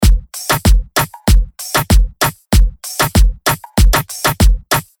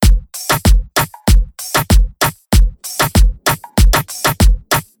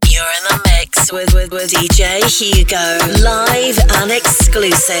with DJ Hugo. Live and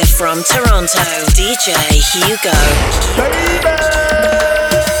exclusive from Toronto, DJ Hugo. Baby!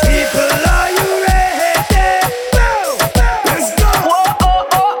 People, are you ready? Let's go!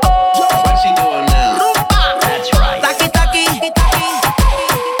 What she doing now? That's right. Taki taki.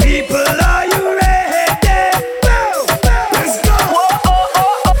 People, are you ready? Let's go!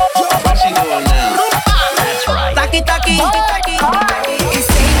 What she doing now? That's right. Taki taki. He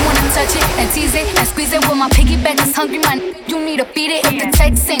say he wanna touch it and tease it and squeeze it. When my piggyback is hungry, man, you need to feed it. If the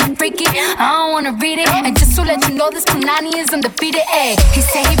text ain't freaky, I don't wanna read it. And just to let you know, this Punani is undefeated. Ayy, he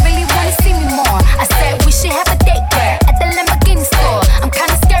said he really wanna see me more. I said we should have a date where at the Lamborghini store. I'm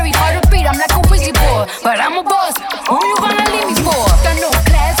kinda scary, hard to read. I'm like a Ouija board, but I'm a boss. Who you gonna leave me for? Got no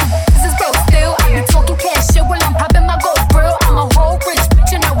class, this is broke still. I be talking cash shit while I'm popping my gold grill. I'm a whole rich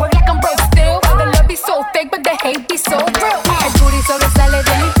bitch and I work like I'm broke still. The love be so fake, but the hate be so real. El booty sobresale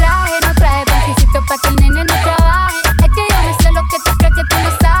de mi traje, no traje panticito pa' que el nene no trabaje. Es que yo me sé lo que tú crees que tú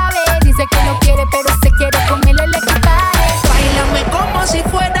no sabes. Dice que no quiere, pero se quiere comerle el equipaje. Báilame como si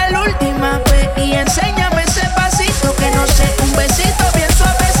fuera la última vez y enséñame ese pasito que no sé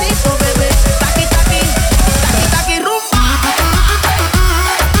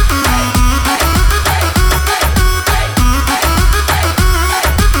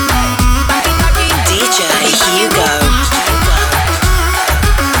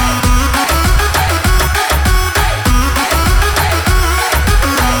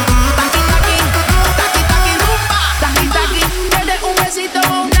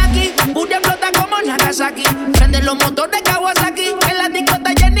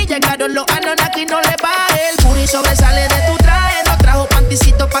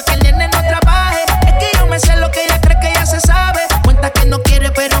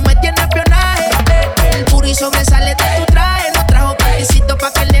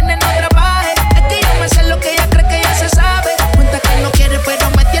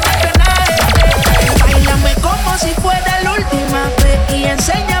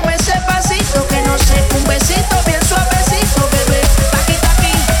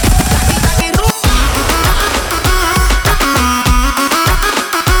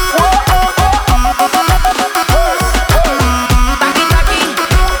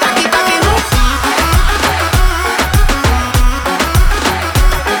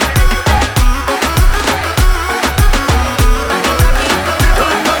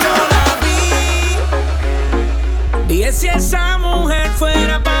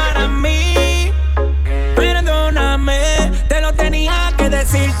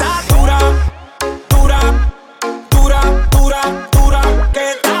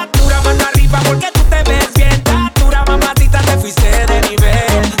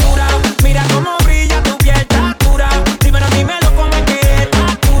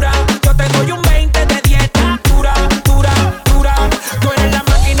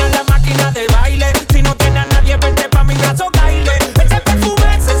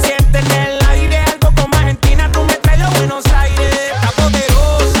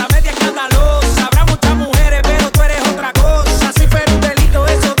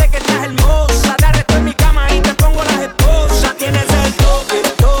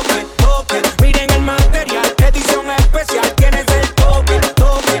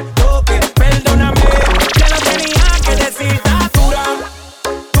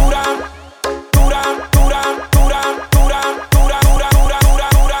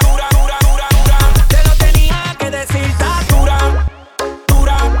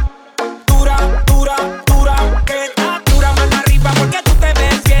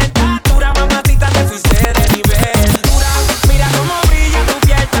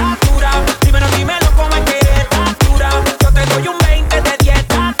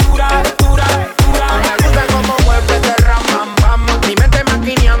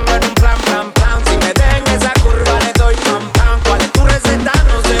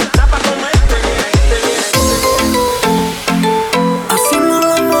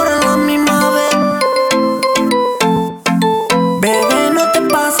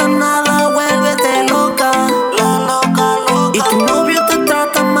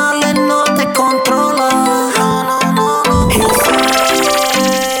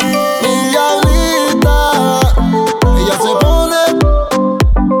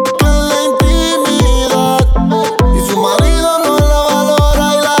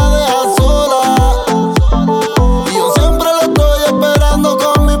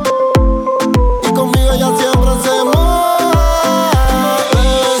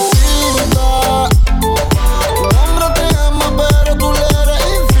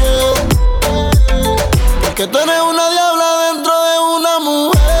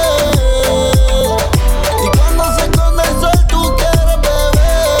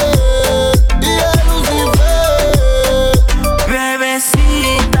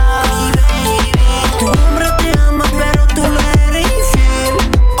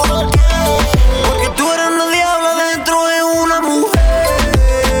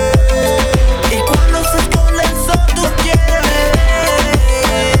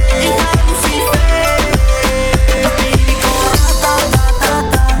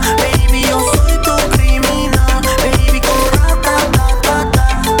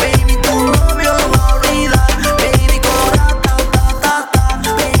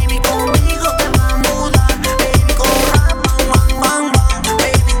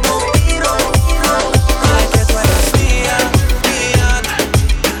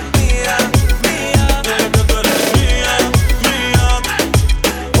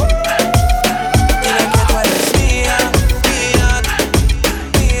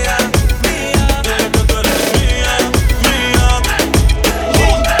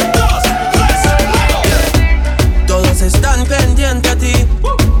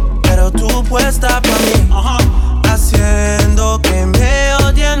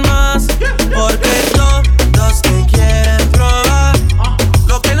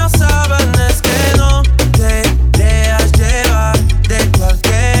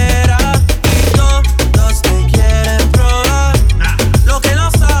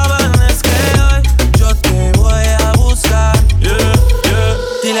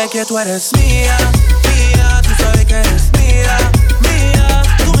Dile que tú eres mía, mía, tú sabes que eres mía, mía.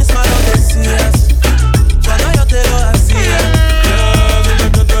 Tú misma lo decías cuando yo te lo hacía. Yeah, dile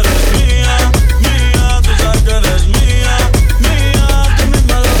que tú eres mía, mía, tú sabes que eres mía, mía. Tú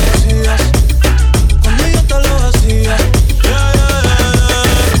misma lo decías cuando yo te lo hacía. Yeah, yeah, yeah,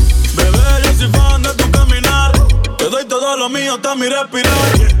 yeah. Bebé, yo soy fan de tu caminar. Te doy todo lo mío hasta mi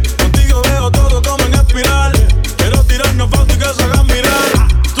respirar. Contigo veo todo como en espiral. Quiero tirarnos fotos y que se hagan mirar.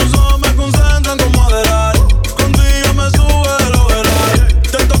 Tus ojos me concentran como adelar. Contigo me sube de lo veral.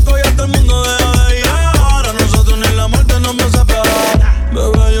 Te toco y hasta el mundo deja de ir. Ahora nosotros ni la muerte nos va a separar.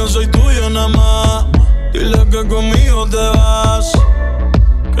 Bebé, yo soy tuyo nada más. Dile que conmigo te vas.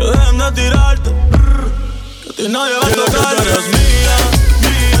 Que dejen de tirarte. Que a ti nadie va a tocar. Tú eres mía,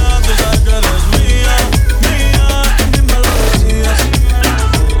 mía. Tú sabes que eres mía, mía. Tú misma lo decías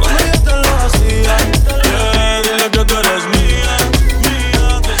cuando yo te lo hacía. Yeah, dile que tú eres mía, mía.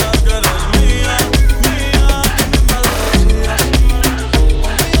 Tú sabes que eres mía, mía. Tú misma lo decías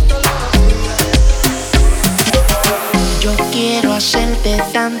cuando yo te lo hacía. Yo quiero hacerte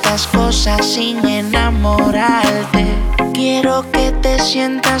tantas cosas sin enamorarte. Quiero que te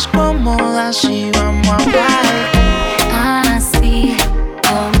sientas cómoda si vamos a hablar. Así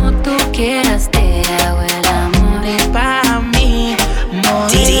como tú quieras te hago el amor. Y para mí,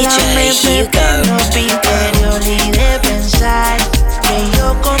 modélame los interior y de pensar que yo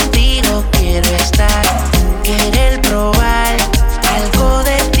contigo quiero estar. Querer probar algo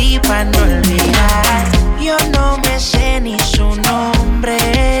de ti para no olvidar. Yo no me sé ni su nombre,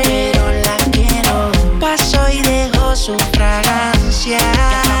 pero la quiero. Paso y dejo su fragancia.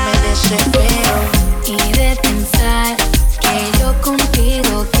 Ya me desespero. Y de pensar que yo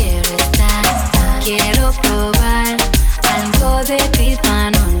contigo quiero estar. Quiero probar algo de ti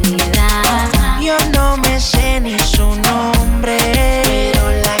para no olvidar. Yo no me sé ni su nombre,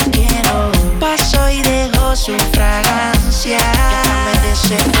 pero la quiero. Paso y dejo su fragancia. Ya me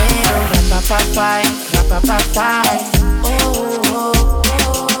desespero. Rapapapay, rapapapay, oh, oh,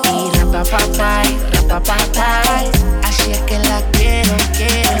 oh. Y rapapapay, rapapapay. Así es que la quiero,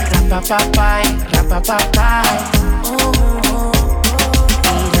 quiero. Rapapapay, rapapapay, oh, oh, oh.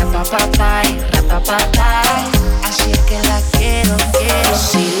 Y rapapapay, rapapapay. Así es que la quiero, quiero.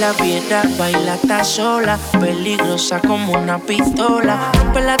 Si la viera baila está sola, peligrosa como una pistola.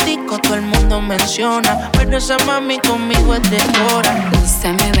 Rompe la disco, todo el mundo menciona, pero esa mami conmigo es de hora.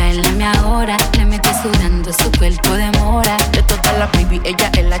 Úsame, bailame ahora. Le metí sudando, su cuerpo de mora. De todas las baby, ella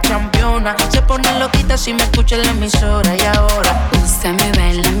es la championa. Se pone loquita si me escucha en la emisora. Y ahora, Úsame,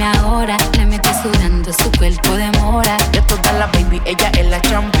 bailame ahora. Le metí sudando, su cuerpo de mora. de todas las baby, ella es la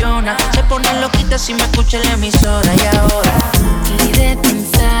championa. Se pone loquita si me escucha en la emisora. Y ahora, Y de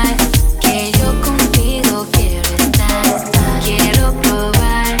pensar que yo contigo quiero estar. Quiero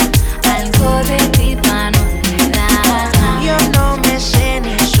probar algo de ti para no olvidar. yo no me sé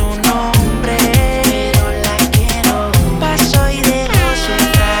ni su nombre, pero la quiero. Paso y dejo su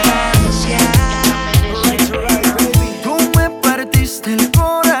fragancia. Tú me partiste el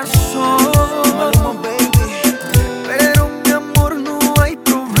corazón, pero mi amor no hay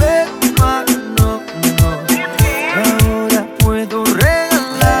problema, no, no. Ahora puedo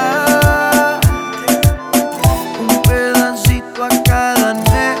regalar un pedacito a cada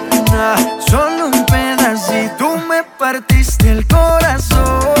nena, solo un pedacito. Tú me partiste el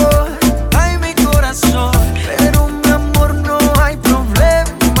corazón, ay mi corazón, pero mi amor no hay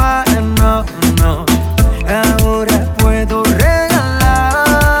problema, no, no. Ahora puedo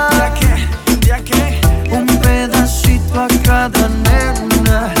regalar un pedacito a cada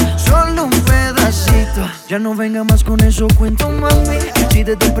nena, solo un pedacito. Ya no venga más con eso, cuento mami. Si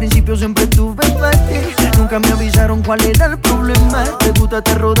desde el principio siempre tuve para ti, nunca me avisaron cuál era el problema. Te gusta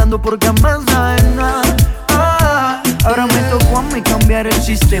estar rodando porque jamás sabes nada. Ahora me tocó a mí cambiar el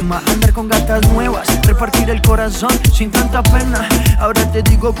sistema, andar con gatas nuevas, repartir el corazón sin tanta pena. Ahora te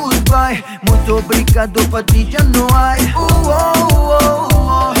digo goodbye, mucho obrigado, pa' ti ya no hay.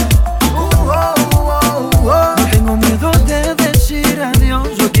 No tengo miedo de decir adiós,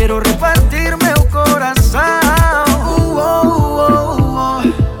 yo quiero repartirme el corazón.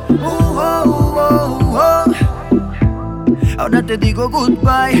 Ahora te digo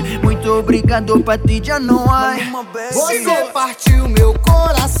goodbye, muito obrigado, pa' ti já não há. Você partiu meu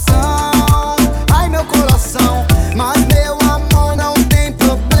coração, ai meu coração. Mas meu amor não tem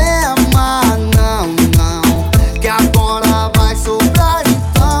problema, não, não. Que agora vai sobrar,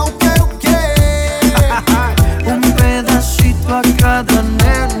 então quero o quê? Pedacito a cada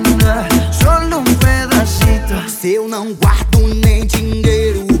nena, solo um pedacito. Se eu não guardo nem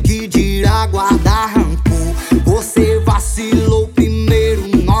dinheiro, que dirá guardar rancor? Você vacilou primeiro,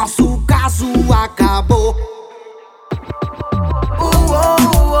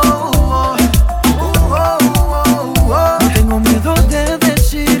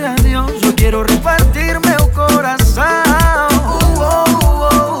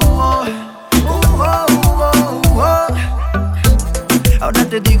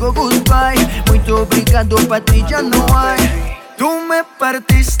 obrigado, pa' ti ya no hay. Tú me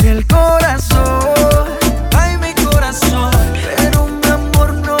partiste el corazón, ay mi corazón, pero mi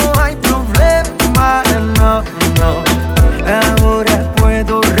amor no hay problema, no, no. Ahora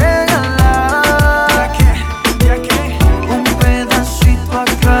puedo regalar un pedacito a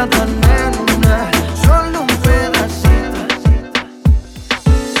cada nena, solo un pedacito.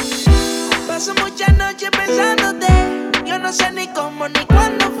 Paso muchas noches pensándote, yo no sé ni cómo ni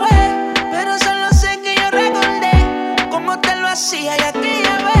cuándo fue, pero solo sé que yo recordé cómo te lo hacía y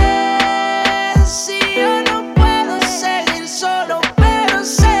aquella vez. Si yo no puedo seguir solo, pero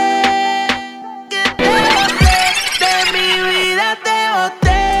sé que te boté, de mi vida te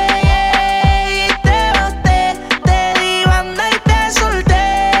boté, y te boté, te di banda y te solté,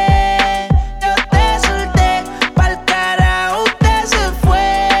 yo te solté, pa'l carajo usted se fue,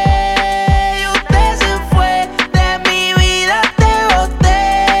 y usted se fue, de mi vida te boté,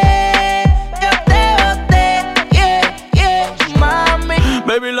 yo te boté, yeah, mami.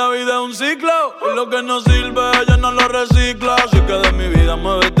 Baby, la vida es un ciclo y lo que no sirve ella no lo recicla. Así que de mi vida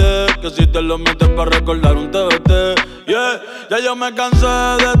muévete, que si te lo metes para recordar un TBT. Yeah, ya yo me cansé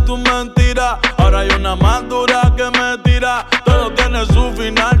de tus mentiras, ahora hay una más dura que me tira. Todo tiene su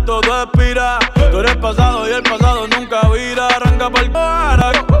final, todo expira. Tú eres pasado y el pasado nunca vira. Arranca pa'l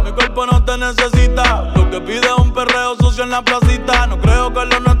carajo, mi cuerpo no te necesita. Lo que pide es un perreo sucio en la placita. No creo que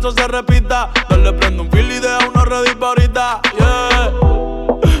lo nuestro se repita. Dale, prendo un fil y deja uno ready pa' ahorita. Yeah.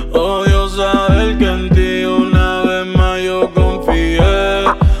 Odio saber que en ti una vez más yo confié.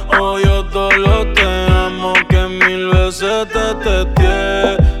 Odio todo lo te amo que mil veces te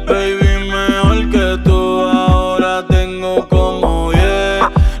testeé. Baby, mejor que tú ahora tengo como 10.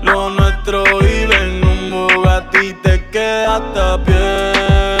 Lo nuestro vive en un Bugatti, te quedaste a pie.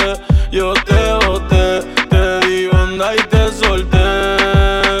 Yo te boté, te di banda y te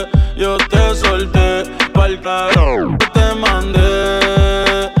solté. Yo te solté pa'l carajo, te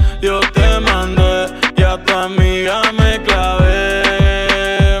mandé. Yo te mandé y a tu amiga me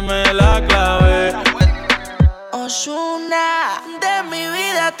clavé, me la clavé. Ozuna, de mi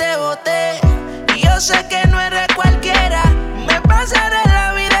vida te boté, y yo sé que no eres cualquiera. Me pasaré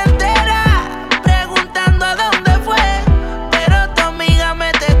la vida entera preguntando a dónde fue, pero tu amiga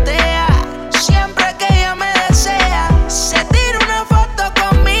me tetea siempre que ella me desea. Se tira una foto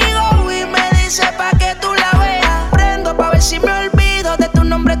conmigo y me dice pa' que tú la veas. Prendo pa' ver si me olvido de tu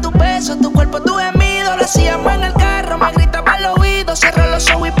nombre, tu beso, tu cuerpo, tu gemido. Lo hacíamos en el carro, me gritaba al oído. Cierro los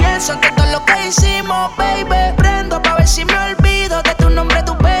ojos y pienso en todo lo que hicimos, baby. Prendo pa' ver si me olvido de tu nombre,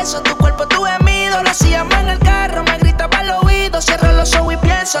 tu beso, tu cuerpo, tu gemido. Lo hacíamos en el carro, me gritaba al oído. Cierro los ojos y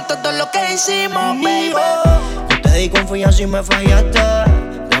pienso en todo lo que hicimos, baby. Yo te di confianza y me fallaste.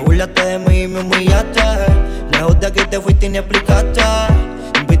 Te burlaste de mí y me humillaste. Lejos de aquí te fuiste y ni explicaste.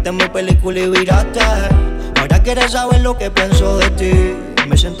 Viste mi película y viraste. Ahora quieres saber lo que pienso de ti.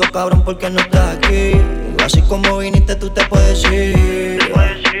 Me siento cabrón porque no estás aquí. Así como viniste tú te puedes ir.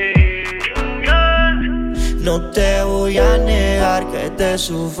 No te voy a negar que te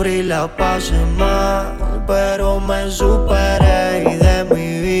sufrí, la pasé mal, pero me superé y de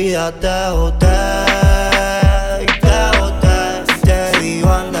mi vida te boté. Y te boté, te di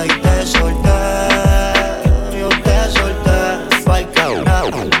banda y te solté. Yo te solté, pa'l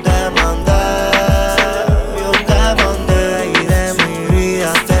carajo te mandé. Yo te mandé y de mi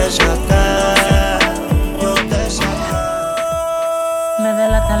vida te saqué. Yo te saqué. Me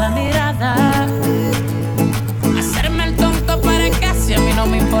delata la mirada, hacerme el tonto para casi a mí no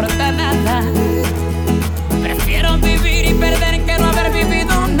me importa nada. Prefiero vivir y perder que no haber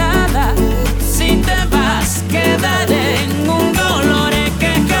vivido nada. Si te vas, quedaré en un dolor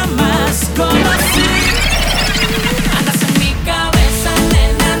que jamás conocí. Andas en mi cabeza,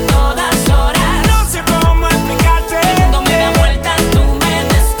 nena, a todas horas. No sé cómo explicarte. El mundo me da vuelta, tú me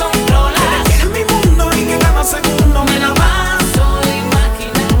descontrolas. Eres mi mundo y que cada segundo Me la paso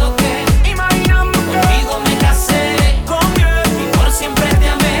imaginando que contigo me casé y por siempre te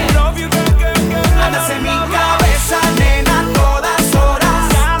amé. Andas en mi cabeza, nena, todas horas.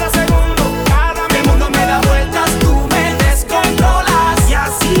 Cada segundo, cada minuto. El mundo me da vueltas, tú me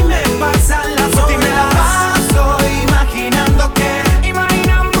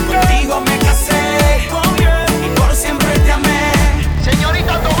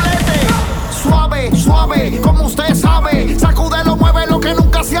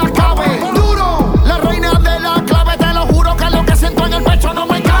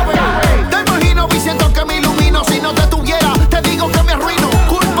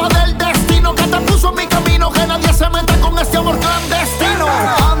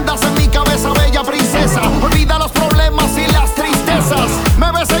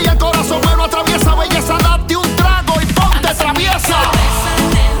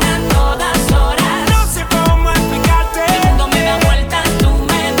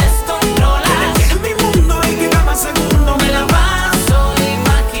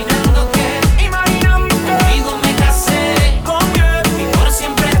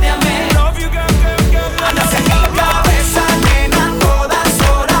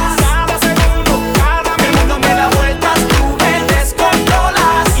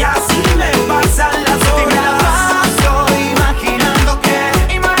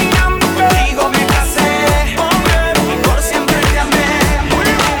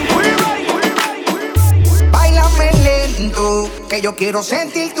que yo quiero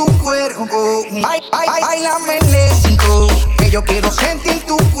sentir tu cuerpo. Báilame lento, que yo quiero sentir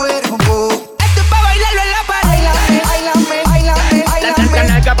tu cuerpo. Esto es pa' bailarlo en la pared. Bailame, bailame, bailame. La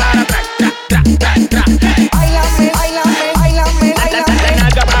nalga para atrás, tra, tra, tra, tra. Bailame, bailame, bailame, bailame. La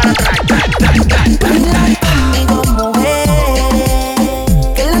nalga para atrás, tra, tra, tra, tra. Baila conmigo, mujer,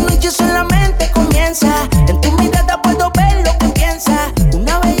 que la noche solamente comienza. En tu mirada puedo ver lo que piensas.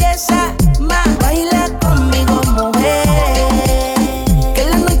 Una belleza más. Baila conmigo, mujer, que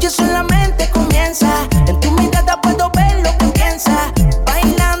la noche solamente comienza. En tu mirada puedo ver lo que piensas.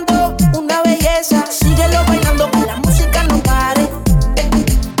 Bailando una belleza. Síguelo bailando, que la música no pare.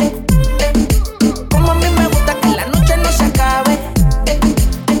 Como a mí me gusta que la noche no se acabe.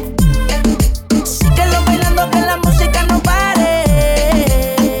 Síguelo bailando, que la música no pare.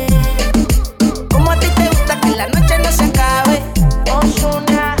 Como a ti te gusta que la noche no se acabe.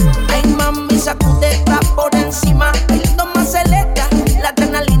 Ozuna, ay mami, sacudeta por encima. Bailando más celesta, la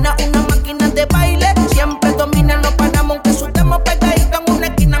adrenalina, una máquina de baile. Siempre domina, no paramos aunque sudemos pegaditos en una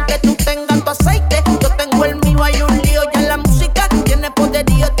esquina. Aunque tú tengas tu aceite, yo tengo el mío, hay un lío. Ya la música tiene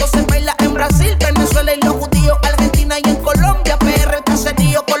poderío, esto se baila en Brasil, Venezuela y los judíos, Argentina y en Colombia, PR, el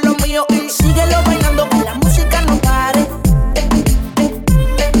caserío con lo mío. Y síguelo bailando, que la música no pare.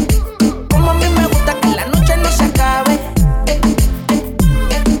 Como a mí me gusta que la noche no se acabe.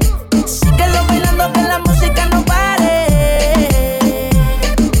 Síguelo bailando, que la música no pare.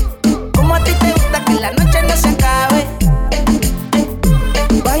 Como a ti te gusta que la noche no se acabe.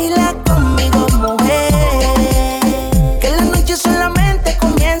 Baila conmigo, mujer, que la noche solamente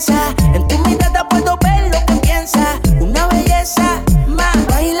comienza. En tu mirada puedo ver lo que piensas. Una belleza más.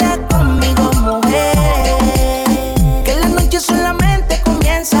 Baila conmigo, mujer, que la noche solamente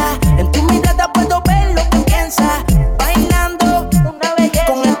comienza. En tu mirada puedo ver lo que piensas. Bailando una belleza.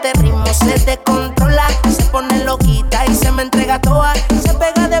 Con este ritmo se descontrola, se pone loquita y se me entrega toda. Se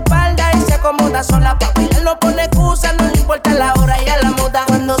pega de espalda y se acomoda sola. Pa' bailar no pone excusa, no le importa la hora y a la moda.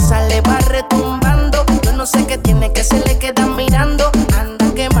 Cuando sale va retumbando, yo no sé qué tiene, que se le queda mirando. Anda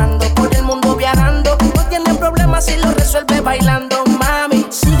quemando por el mundo viajando. No tiene problema si lo resuelve bailando, mami.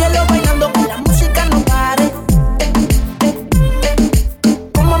 Síguelo bailando, que la música no pare.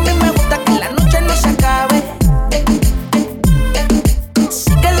 Como a mí me gusta que la noche no se acabe.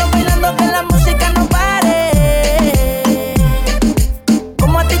 Síguelo bailando, que la música no pare.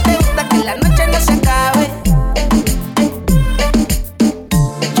 Como a ti te gusta que la noche no se acabe.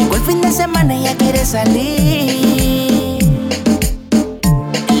 Llegó el fin de semana y ya quiere salir.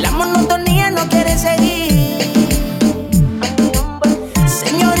 La monotonía no quiere seguir.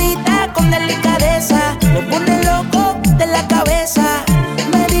 Señorita con delicadeza, me pone loco de la cabeza.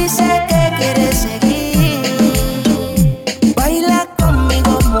 Me dice que quiere seguir. Baila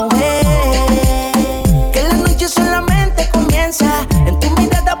conmigo, mujer, que la noche solamente comienza. En tu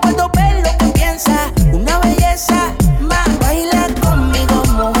mirada puedo ver lo que piensas. Una belleza más. Baila conmigo,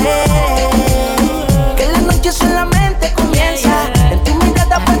 mujer, que la noche solamente comienza. En tu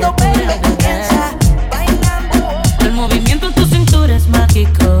mirada puedo ver lo que piensas. Bailando. El movimiento en tu cintura es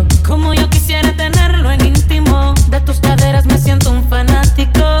mágico, como yo quisiera tenerlo en íntimo. De tus caderas me siento un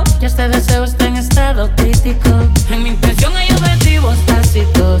fanático, y este deseo está en estado crítico. En mi intención hay objetivos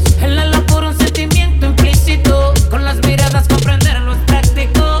tácitos, en la locura un sentimiento implícito. Con las miradas comprenderlo es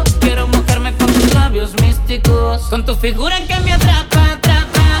práctico. Quiero mojarme con tus labios místicos, con tu figura que me atrapa,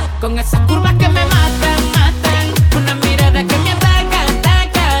 atrapa, con esas curvas que me matan, matan. Una mirada que me ataca,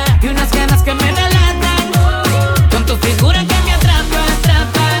 ataca, y unas ganas que me delatan. Con tu figura que me atrapa,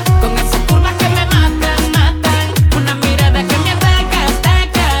 atrapa, con esas curvas que me matan, matan. Una mirada que me ataca,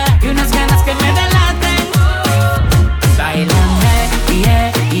 ataca, y unas ganas que me delatan. Bailame,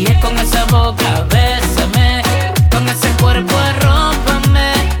 con esa boca, bésame, con ese cuerpo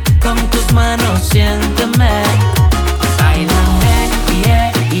arrópame, con tus manos siénteme. Bailame,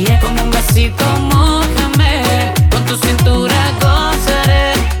 con un besito mójame, con tu cintura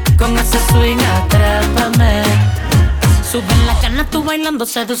gozaré, con ese swing atrápame. Suben la cana tú bailando,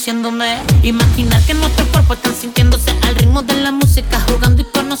 seduciéndome. Imaginar que nuestros cuerpos están sintiéndose al ritmo de la música, jugando y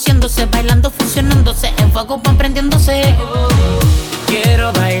conociéndose, bailando, fusionándose, en fuego van prendiéndose.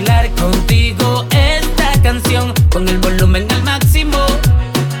 Quiero bailar contigo esta canción, con el volumen al máximo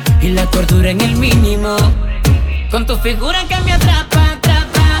y la cordura en el mínimo. Con tu figura que me atrapa,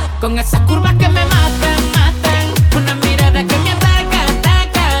 atrapa, con esas curvas que me matan, matan. Una mirada que me ataca,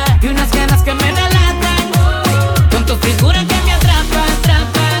 ataca, y unas ganas que me delatan. Con tu figura que me atrapa,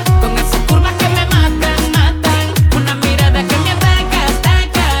 atrapa, con esas curvas que me matan, matan. Una mirada que me ataca,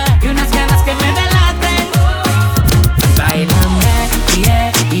 ataca, y unas ganas que me delatan.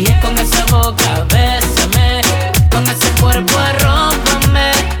 Bailame, con esa boca, bésame, con ese cuerpo arroz.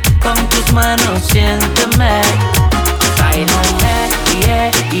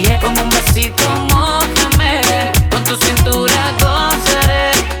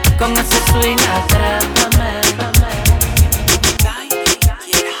 ven, atrápame.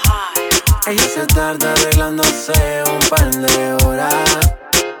 Ella se tarda arreglándose un par de horas.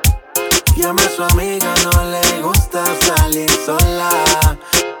 Llama a su amiga, no le gusta salir sola.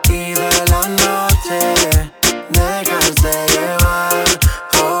 Y de la noche, déjase llevar.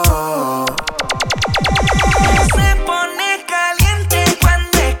 Oh. Se pone caliente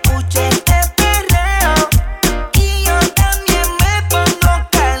cuando escucha este perreo. Y yo también me pongo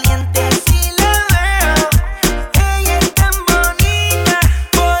caliente si la veo. Ella es tan bonita,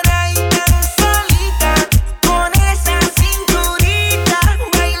 por ahí tan solita, con esa cinturita,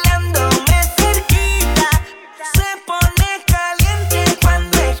 bailándome cerquita. Se pone caliente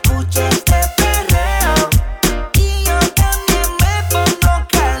cuando escucha este perreo. Y yo también me pongo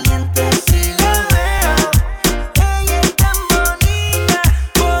caliente si la veo. Ella es tan bonita,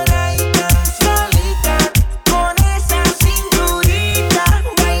 por ahí tan solita, con esa cinturita,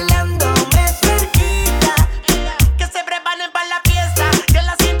 bailándome cerquita. Que se preparen para la fiesta, que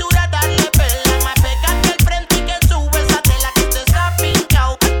la cintura dale pela. Más pégate al frente y que sube esa tela que te está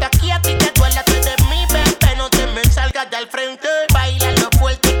pinchao. Hasta aquí a ti te duela, tú eres mi bebé, no te me salgas del frente. Baila lo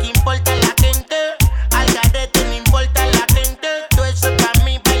fuerte, que importa la gente. Al garete no importa la gente. Todo eso pa'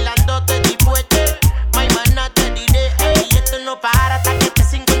 mí bailando te di fuerte. My mana te diré, ey, esto no para hasta que estés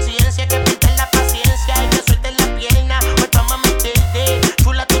sin conciencia. Que pierdes la paciencia y que sueltes la pierna. Hoy vamos a meterte,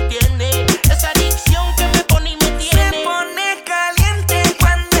 chula tú tienes esa adicción que me pone y me tiene. Se pone caliente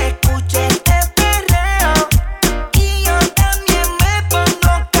cuando escucha este perreo. Y yo también me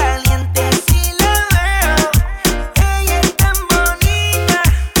pongo caliente si la veo. Ella es tan bonita,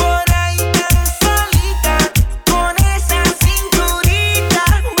 por ahí tan solita, con esa cinturita,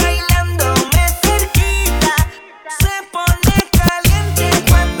 bailándome cerquita. Se pone caliente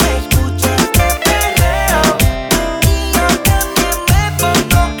cuando escucha este perreo. Y yo también me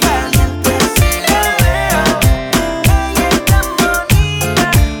pongo caliente si la veo. Ella es tan bonita,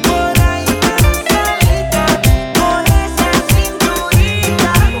 por ahí tan solita, con esa cinturita,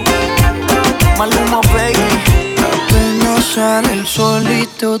 bailándome. Maluma, baby. Apenas sale el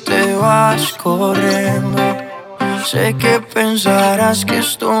solito te vas corriendo. Sé que pensarás que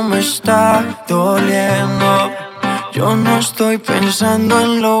esto me está doliendo. Yo no estoy pensando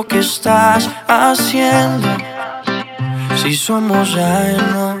en lo que estás haciendo. Si somos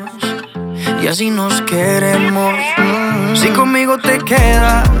ajenos y así nos queremos. Si conmigo te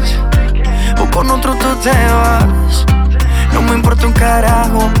quedas o con otro tú te vas, no me importa un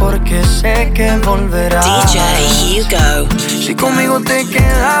carajo porque sé que volverás. DJ Hugo. Si conmigo te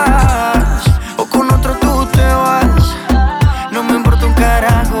quedas o con otro tú te vas, no me importa un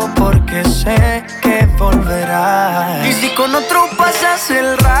carajo porque sé que volverás. Y si con otro pasas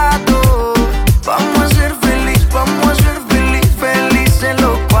el rato, vamos a ser feliz, vamos a ser felices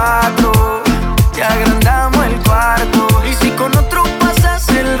los cuatro. Y agrandamos el cuarto. Y si con otro pasas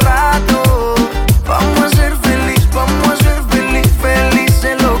el rato, vamos a ser feliz, vamos a ser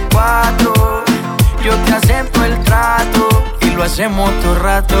felices los cuatro. Yo te acepto el trato y lo hacemos todo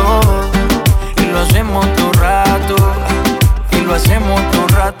rato. Y lo hacemos todo rato. Y lo hacemos todo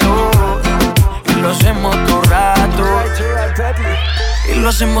rato. Y lo hacemos todo rato. Y lo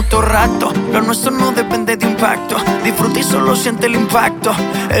hacemos todo rato. Lo nuestro no depende de impacto. Disfruta y solo siente el impacto.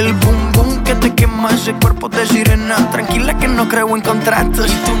 El boom boom que te quema ese cuerpo de sirena. Tranquila que no creo en contratos.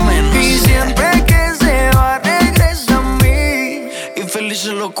 Y tú menos. Y siempre que se va regresa a mí. Y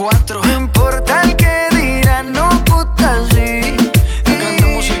felices los cuatro. No importa el que dirán, no puta sí.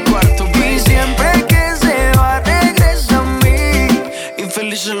 Agrandamos el cuarto, baby. Y siempre que se va regresa a mí. Y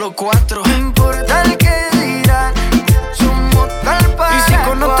felices los cuatro. No importa el que dirán, somos tal para. Y si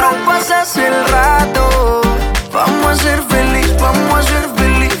con otro pasas el rato, vamos a ser feliz, vamos a ser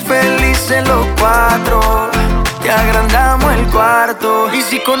felices los cuatro. Y agrandamos el cuarto. Y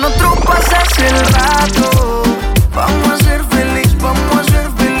si con otro pasas el rato, vamos a ser feliz, vamos a ser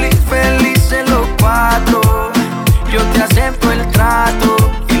felices los cuatro. Yo te acepto el trato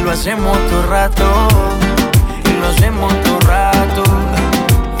y lo hacemos todo rato. Y lo hacemos todo rato.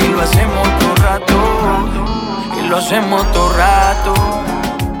 Y lo hacemos todo rato. Y lo hacemos todo rato.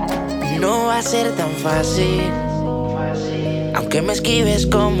 No va a ser tan fácil, aunque me esquives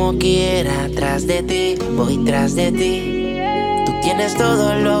como quiera. Tras de ti, voy tras de ti. Tú tienes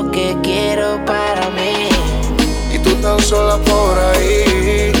todo lo que quiero para mí. Y tú tan sola por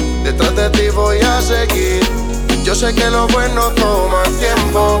ahí, detrás de ti voy a seguir. Yo sé que lo bueno toma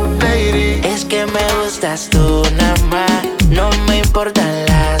tiempo, lady. Es que me gustas tú nada más, no me importan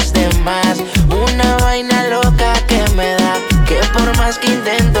las demás. Una vaina loca que me da, que por más que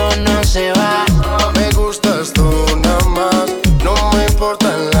intento no se va. Me gustas tú nada más, no me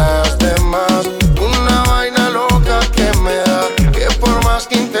importan las demás.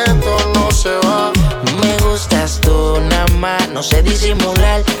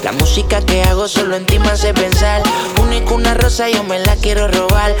 música que hago solo en ti me hace pensar. Única una rosa, yo me la quiero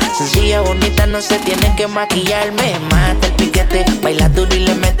robar. Sencilla, bonita, no se tiene que maquillar. Me mata el piquete, baila duro y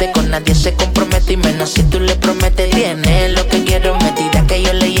le mete. Con nadie se compromete y menos si tú le prometes. Tiene lo que quiero, me tira que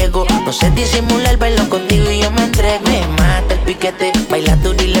yo le llego. No sé disimular, bailo contigo y yo me entrego. Me mata el piquete, baila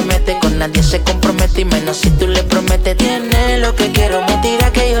duro y le mete. Con nadie se compromete y menos si tú le prometes. Tiene lo que quiero, me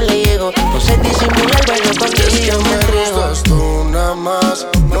tira que yo le llego. No sé disimular, bailo contigo y yo me entrego. Me gustas tú nada más,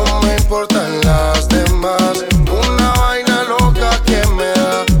 no me importan las demás. Una vaina loca que me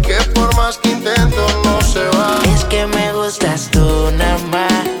da, que por más que intento no se va. Es que me gustas tú nada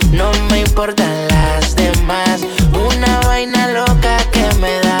más, no me importan las demás. Una vaina loca que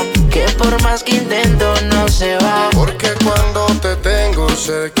me da, que por más que intento no se va. Porque cuando te tengo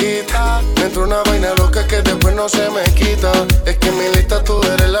cerquita, me entra una vaina loca que después no se me quita. Es que en mi lista tú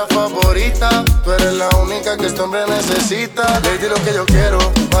eres la favorita, tú eres la única que este hombre necesita. Lady, lo que yo quiero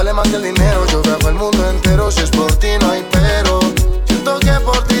vale más que el dinero. Yo viajo el mundo entero, si es por ti no hay pero. Siento que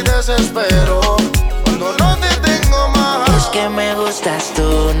por ti desespero cuando no te tengo más. Es que me gustas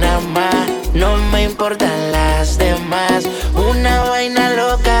tú nada más, no me importan las demás. Una vaina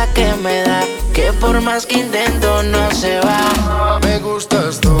loca que me da, que por más que intento no se va. Me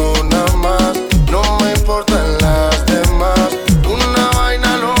gustas tú nada más, no me importan las demás. Una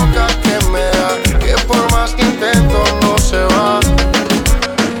vaina loca que me da, que por más que intento no se va.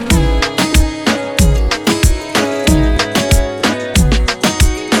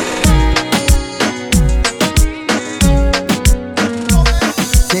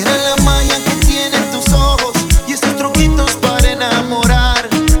 Será la magia que tienen tus ojos y esos truquitos para enamorar.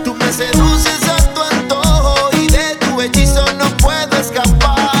 Tú me seduces a tu antojo y de tu hechizo no puedo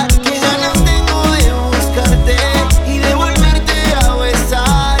escapar. Qué ganas tengo de buscarte y de volverte a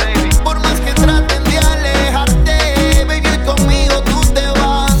besar. Por más que traten de alejarte, baby, conmigo tú te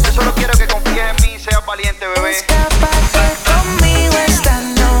vas. Yo solo quiero que confíes en mí y seas valiente, bebé. Escápate conmigo esta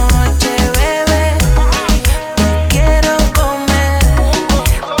noche, bebé. Te quiero comer,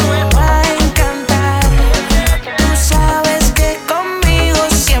 te va a encantar. Tú sabes que conmigo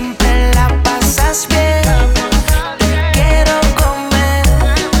siempre la pasas bien. Te quiero comer,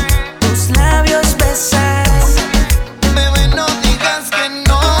 tus labios besar. Bebé, no digas que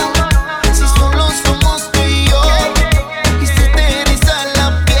no, si solo somos tú y yo. Y se te eriza la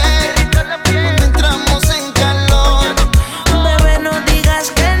piel cuando entramos en calor. Bebé, no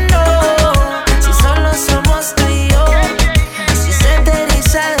digas que no, si solo somos tú y yo. Si se te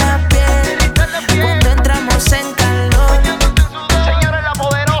eriza la piel cuando entramos en calor. Señores, la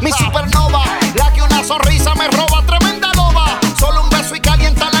poderosa. Mi supernova, la que una sonrisa me roba, tremenda loba. Solo un beso y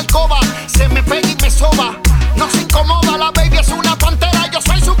calienta la alcoba. Se me pega y me soba, no se incomoda. La baby es una pantera, yo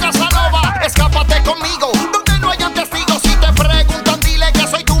soy su Casanova. Escápate conmigo, donde no hayan testigos. Si te preguntan, dile que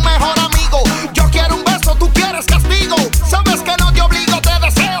soy tu mejor amigo. Yo quiero un beso, tú quieres castigo. Sabes que no te obligo, te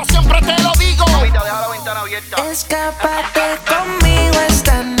deseo, siempre te lo digo. Mamita, deja la ventana abierta. Escápate conmigo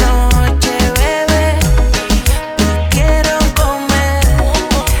esta noche, bebé. Te quiero comer,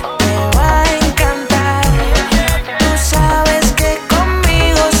 te va a encantar. Tú sabes que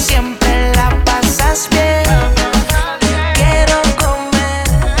conmigo siempre la pasas bien. Te quiero comer,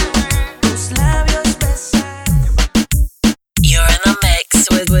 tus labios besar. You're in the mix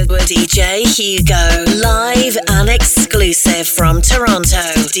with DJ Hugo, live and exclusive from Toronto.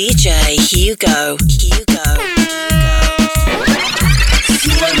 DJ Hugo.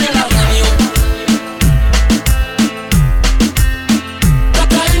 Súbeme la radio,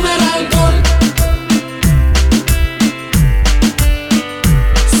 tráeme el alcohol.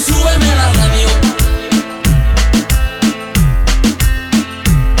 Súbeme la radio,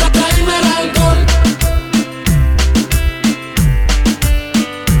 tráeme el alcohol.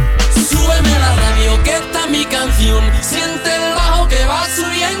 Súbeme la radio, que esta es mi canción. Siente el bajo que va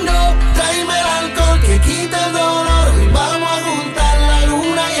subiendo. Tráeme el alcohol que quita el dolor. Y vamos a juntar la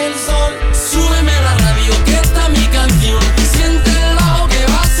luna y el sol. Súbeme la radio, que esta es mi canción. Siente el bajo que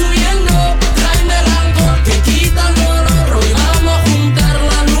va subiendo. Tráeme el alcohol que quita el dolor. Hoy vamos a juntar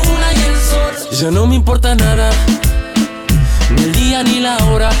la luna y el sol. Ya no me importa nada, ni el día ni la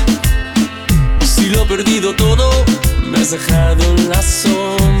hora. Si lo he perdido todo, me has dejado en las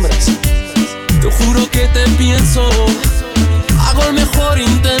sombras. Te juro que te pienso, hago el mejor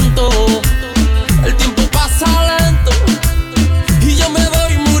intento. El tiempo pasa lento y yo me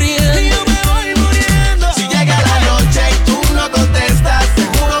voy muriendo. Si llega la noche y tú no contestas,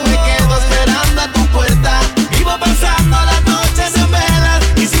 seguro me quedo esperando a tu puerta. Vivo pasando las noches en velas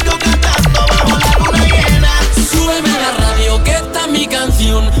y sigo cantando bajo la luna llena. Súbeme la radio, que esta es mi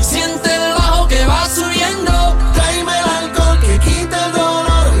canción. Siente el bajo que va subiendo. Tráeme el alcohol que quita el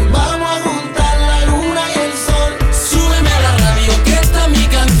dolor. Y va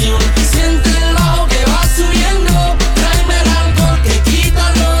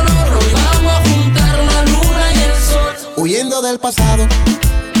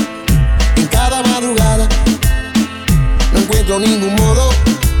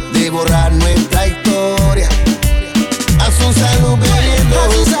de borrar nuestra historia. A su salud bebiendo,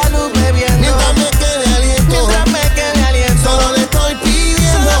 mientras me quede aliento, solo le estoy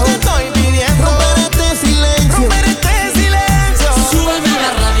pidiendo, romper este silencio. Súbeme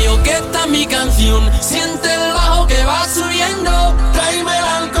la radio que está mi canción. Siente el bajo que va subiendo. Tráeme el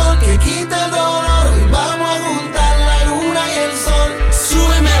alcohol que quita el dolor. Y vamos a juntar la luna y el sol.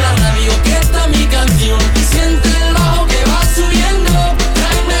 Súbeme la radio que está mi canción. Siente el bajo que va subiendo.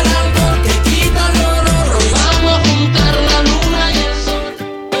 Tráeme el alcohol que quita el dolor. Hoy vamos a juntar la luna y el sol.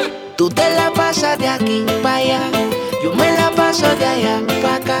 Tú te la pasas de aquí para allá, yo me la paso de allá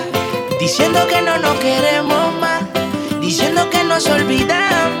para acá, diciendo que no nos queremos más, diciendo que nos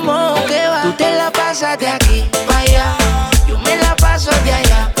olvidamos, que va. Tú te la pasas de aquí para allá, yo me la paso de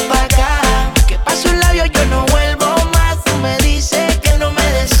allá para acá, que paso un labio yo no vuelvo más. Tú me dices que no me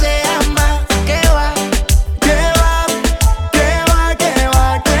deseas más, que va.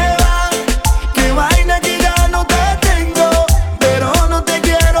 Que vaina que ya no te tengo, pero no te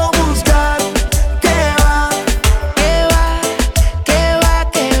quiero buscar. Que va,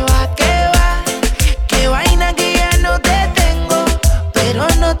 que vaina que ya no te tengo, pero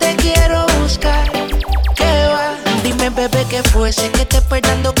no te quiero buscar. Que va. Dime, bebé, ¿qué fue? Sé que te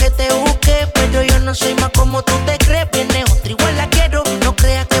esperando que te busque, pero yo no soy más como tú te crees. Viene otra, igual la quiero. No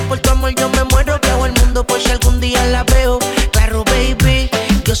creas que por tu amor yo me muero. Que hago el mundo por si algún día la veo. Claro, baby,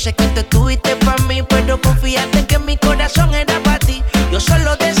 yo sé que te tuviste pa' mí, pero confiaste que mi corazón era pa' ti. Yo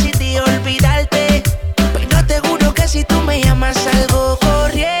solo decidí olvidarte, pero te juro que si tú me llamas salgo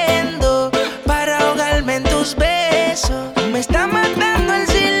corriendo para ahogarme en tus besos. Me está matando el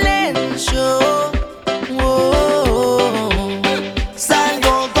silencio.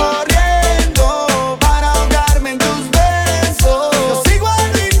 salgo corriendo para ahogarme en tus besos. Yo sigo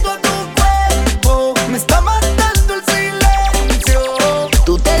adicto a tu cuerpo, me está matando el silencio.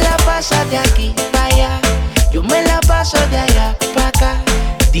 Tú te la pasas de aquí para allá, yo me la paso de allá para acá,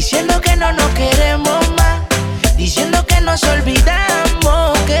 diciendo que no nos queremos más, diciendo que nos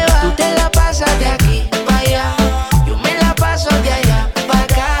olvidamos, que va. Tú te la pasas de aquí para allá, yo me la paso de allá para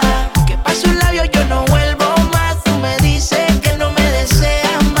acá, que paso un labio yo no vuelvo más. Tú me dices que no me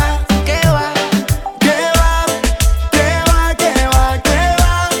deseas más, que va.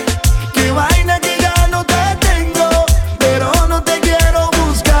 Que vaina que ya no te tengo, pero no te quiero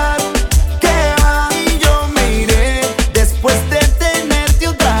buscar. Que va, y yo me iré después de tenerte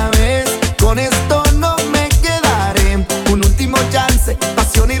otra vez. Con esto no me quedaré. Un último chance,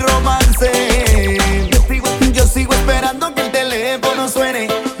 pasión y romance. Yo sigo esperando que el teléfono suene.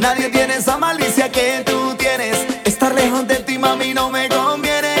 Nadie tiene esa malicia que tú tienes. Estar lejos de ti, mami, no me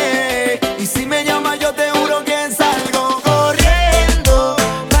conviene. Y si me llamas, yo te juro que salgo corriendo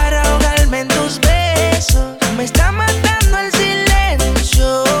Para ahogarme en tus besos, me está matando el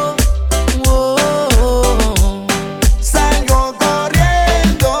silencio. Salgo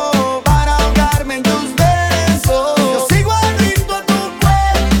corriendo para ahogarme en tus besos. Yo sigo adicto a tu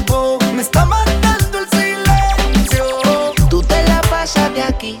cuerpo, me está matando el silencio. Tú te la pasas de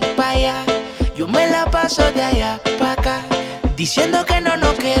aquí para allá, yo me la paso de allá para acá, diciendo que no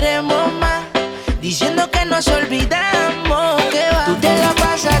nos queremos más, diciendo que nos olvidamos, que va. Tú te la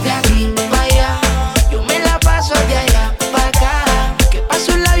pasas de aquí para allá, yo me la paso de allá para acá, que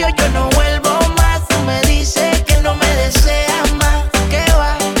paso un labio yo no vuelvo más. Tú me dices que no me deseas más, que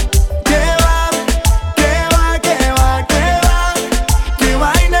va. Que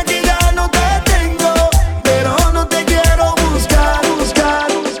vaina que ya no te tengo, pero no te quiero buscar.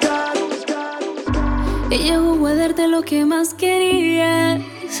 Ella jugó a darte lo que más querías.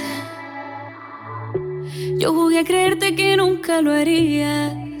 Yo jugué a creerte que nunca lo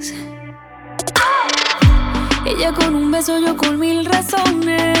harías. Ella con un beso, yo con 1000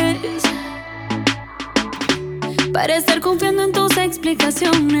 razones para estar confiando en tus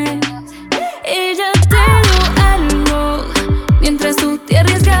explicaciones. Ella te dio algo mientras tú te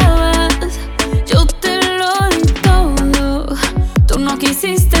arriesgabas. Yo te lo di todo, tú no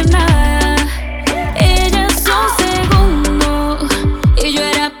quisiste nada. Ella es un segundo y yo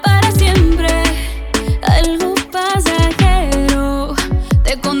era para siempre. Algo pasajero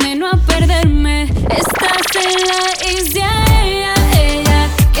te condenó a perderme. Estás en la isla. Ella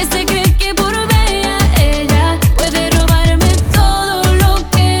que se cree que por bella ella puede robarme todo lo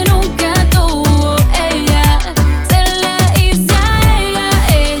que nunca tuvo. Ella se la isla.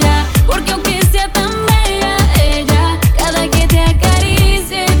 Ella porque aunque sea tan bella ella, cada que te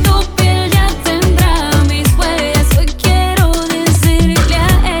acaricie tu piel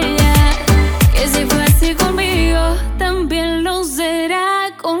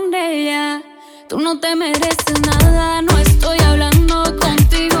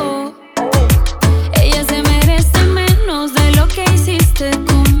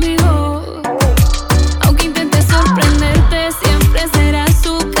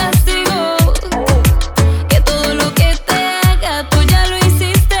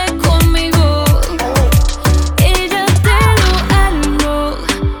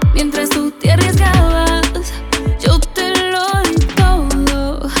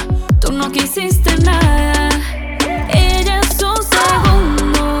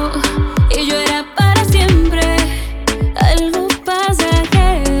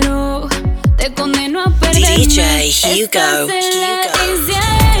Hugo.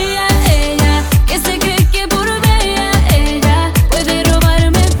 Ella, que se cree que por bella ella puede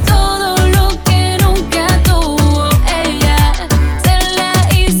robarme todo lo que nunca tuvo. Ella, se la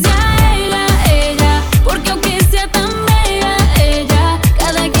hice a ella, porque aunque sea tan bella ella,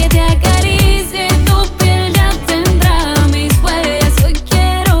 cada que te acaricie tu piel ya tendrá mis huellas. Hoy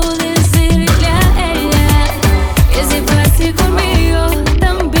quiero decirle a ella que si fue así conmigo,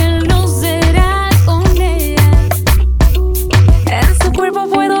 también lo será con ella. En su cuerpo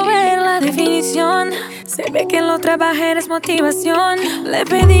puedo ver la definición. Se ve que lo trabajé es motivación. Le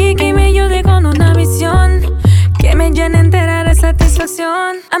pedí que me ayude con una misión que me llene entera de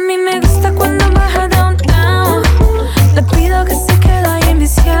satisfacción. A mí me gusta cuando baja downtown. Le pido que se quede ahí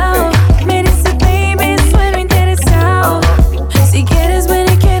enviciado. Me dice baby, suelo interesado. Si quieres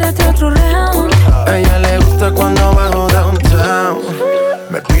ven y quédate otro round. A ella le gusta cuando bajo downtown.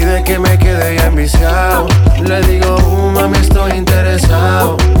 Me pide que me quede ya enviciado. Le digo, mami, estoy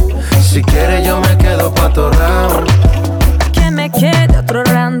interesado. Si quiere yo me quedo pa' otro round. Que me quede otro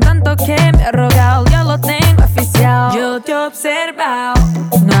round, tanto que me ha rogado. Yo lo tengo oficial. Yo te he observado.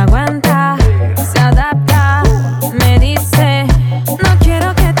 No aguanta, se adapta. Me dice, no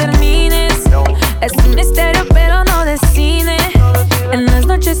quiero que termines. Es un misterio pero no de cine. En las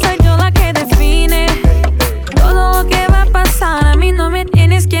noches soy yo la que define todo lo que va a pasar. A mí no me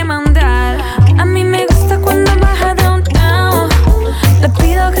tienes que mandar. A mí me gusta cuando baja downtown. Le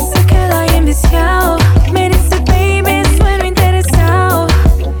pido que se quede ahí enviciado. Me dice baby, suelo interesado.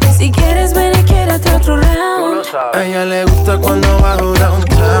 Si quieres ven y quédate otro round. A ella le gusta cuando bajo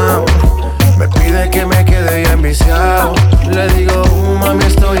downtown. Me pide que me quede ya enviciado. Le digo, mami,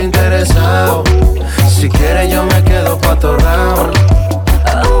 estoy interesado. Si quiere yo me quedo pa' otro round.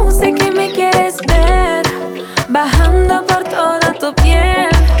 Oh, sé que me quieres ver bajando por toda tu piel.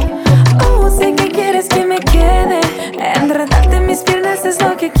 Oh, sé que quieres que me quede. Enredarte en mis piernas es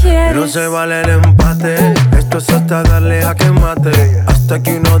lo que quieres. No se vale el empate. Esto es hasta darle a que mate. Hasta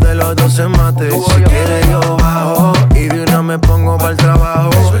que uno de los dos se mate. Si quieres yo bajo y de una me pongo pa'l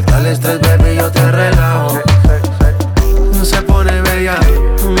trabajo. Suelta el estrés, baby, yo te relajo. No se pone bella,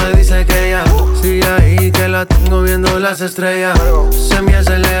 me dice que ella sigue ahí, que la tengo viendo las estrellas. Se me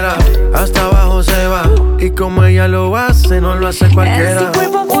acelera, hasta abajo se va. Y como ella lo hace, no lo hace cualquiera. En su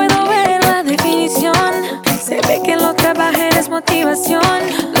cuerpo puedo ver la definición. Se ve que lo trabajé es motivación.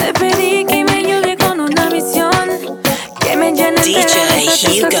 Le pedí que me ayude con una misión que me llene entera de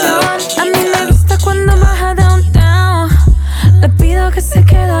satisfacción.